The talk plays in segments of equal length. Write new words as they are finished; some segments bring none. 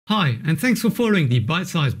Hi, and thanks for following the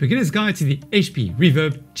bite-sized beginner's guide to the HP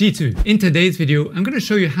Reverb G2. In today's video, I'm going to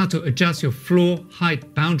show you how to adjust your floor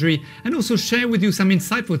height boundary and also share with you some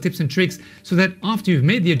insightful tips and tricks so that after you've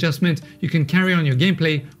made the adjustment, you can carry on your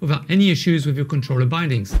gameplay without any issues with your controller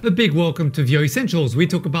bindings. A big welcome to VR Essentials. We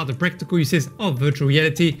talk about the practical uses of virtual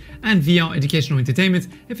reality and VR educational entertainment.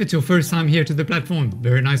 If it's your first time here to the platform,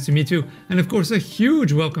 very nice to meet you. And of course, a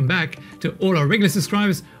huge welcome back to all our regular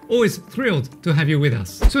subscribers. Always thrilled to have you with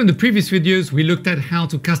us. So in the previous videos, we looked at how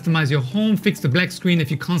to customize your home, fix the black screen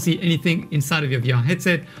if you can't see anything inside of your VR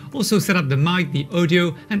headset, also set up the mic, the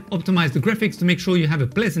audio, and optimize the graphics to make sure you have a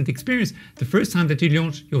pleasant experience the first time that you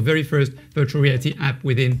launch your very first virtual reality app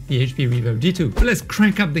within the HP Reverb G2. But let's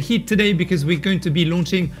crank up the heat today because we're going to be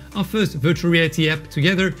launching our first virtual reality app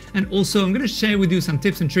together, and also I'm going to share with you some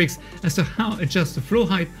tips and tricks as to how to adjust the floor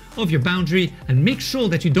height of your boundary and make sure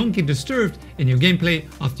that you don't get disturbed in your gameplay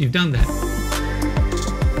after you've done that.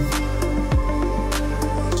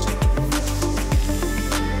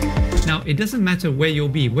 Now, it doesn't matter where you'll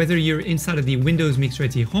be, whether you're inside of the Windows Mixed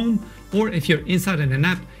Reality Home or if you're inside of an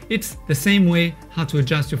app, it's the same way how to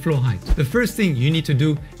adjust your floor height. The first thing you need to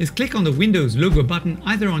do is click on the Windows logo button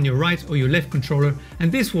either on your right or your left controller,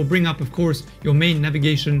 and this will bring up, of course, your main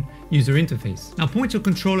navigation user interface. Now point your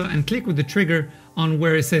controller and click with the trigger on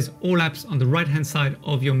where it says all apps on the right hand side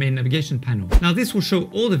of your main navigation panel. Now this will show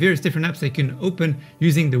all the various different apps that you can open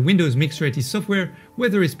using the Windows Mixed Reality software,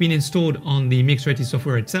 whether it's been installed on the Mixed Reality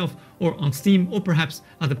software itself or on Steam or perhaps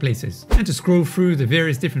other places. And to scroll through the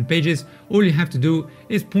various different pages, all you have to do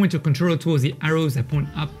is point your controller towards the arrows that point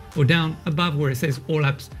up or down above where it says all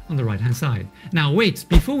apps on the right hand side. Now wait,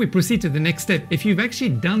 before we proceed to the next step, if you've actually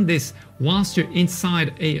done this whilst you're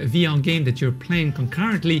inside a VR game that you're playing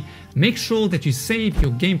concurrently, make sure that you save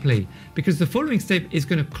your gameplay, because the following step is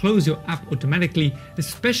going to close your app automatically,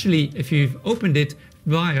 especially if you've opened it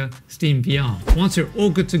via Steam VR. Once you're all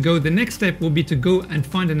good to go, the next step will be to go and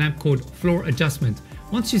find an app called Floor Adjustment.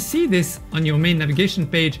 Once you see this on your main navigation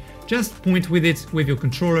page, just point with it with your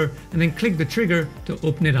controller and then click the trigger to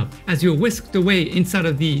open it up. As you're whisked away inside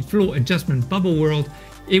of the floor adjustment bubble world,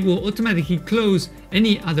 it will automatically close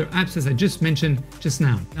any other apps as I just mentioned just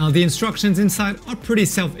now. Now the instructions inside are pretty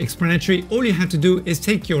self-explanatory. All you have to do is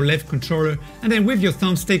take your left controller and then with your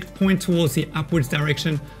thumbstick point towards the upwards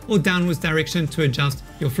direction or downwards direction to adjust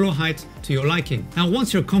your floor height to your liking. Now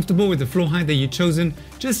once you're comfortable with the floor height that you've chosen,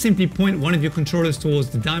 just simply point one of your controllers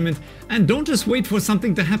towards the diamond and don't just wait for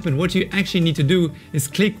something to happen. What you actually need to do is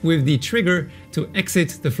click with the trigger to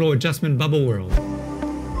exit the floor adjustment bubble world.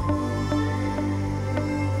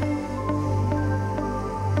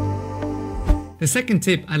 The second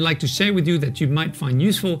tip I'd like to share with you that you might find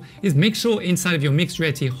useful is make sure inside of your Mixed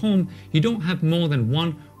Reality Home you don't have more than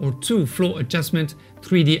one or two floor adjustment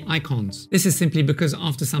 3D icons. This is simply because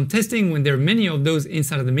after some testing, when there are many of those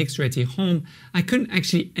inside of the Mixed Reality Home, I couldn't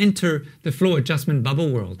actually enter the floor adjustment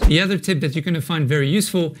bubble world. The other tip that you're going to find very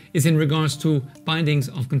useful is in regards to bindings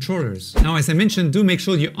of controllers. Now, as I mentioned, do make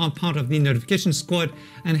sure you are part of the notification squad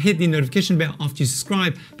and hit the notification bell after you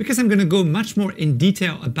subscribe, because I'm going to go much more in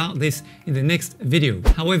detail about this in the next video.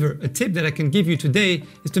 However, a tip that I can give you today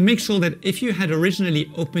is to make sure that if you had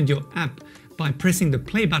originally opened your app by pressing the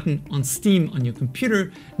play button on Steam on your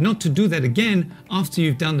computer, not to do that again after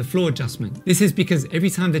you've done the floor adjustment. This is because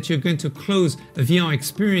every time that you're going to close a VR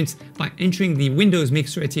experience by entering the Windows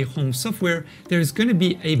Mixed Reality Home software, there is going to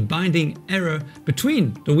be a binding error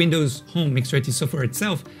between the Windows Home Mixed Reality software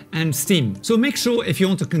itself and Steam. So make sure if you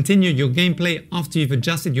want to continue your gameplay after you've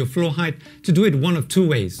adjusted your floor height to do it one of two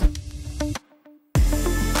ways.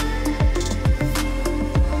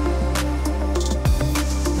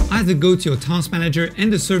 Either go to your task manager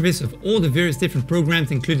and the service of all the various different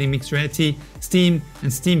programs including Mixed Reality, Steam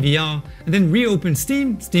and Steam VR, and then reopen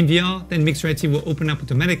Steam, Steam VR, then Mixed Reality will open up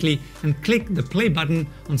automatically, and click the play button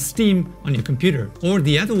on Steam on your computer. Or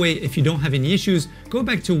the other way, if you don't have any issues, go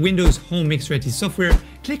back to Windows Home Mixed Reality software,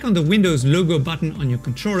 click on the Windows logo button on your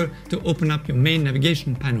controller to open up your main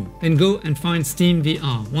navigation panel. Then go and find Steam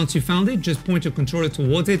VR. Once you found it, just point your controller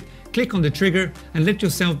towards it, click on the trigger and let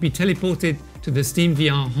yourself be teleported to the Steam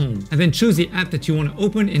VR Home. And then choose the app that you want to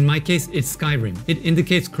open. In my case, it's Skyrim. It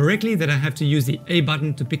indicates correctly that I have to use the A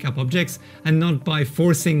button to pick up objects and not by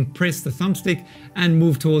press the thumbstick and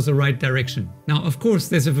move towards the right direction. Now, of course,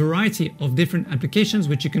 there's a variety of different applications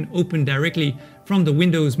which you can open directly from the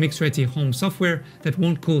Windows Mixed Reality Home software that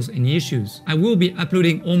won't cause any issues. I will be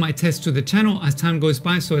uploading all my tests to the channel as time goes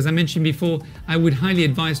by, so as I mentioned before, I would highly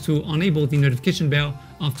advise to enable the notification bell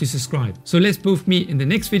after you subscribe. So let's both meet in the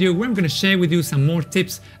next video where I'm going to share with you some more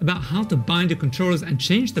tips about how to bind your controllers and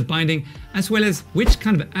change the binding, as well as which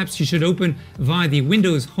kind of apps you should open via the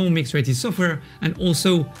Windows Home Mixed Reality software and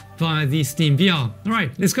also via the Steam VR.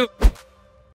 Alright, let's go!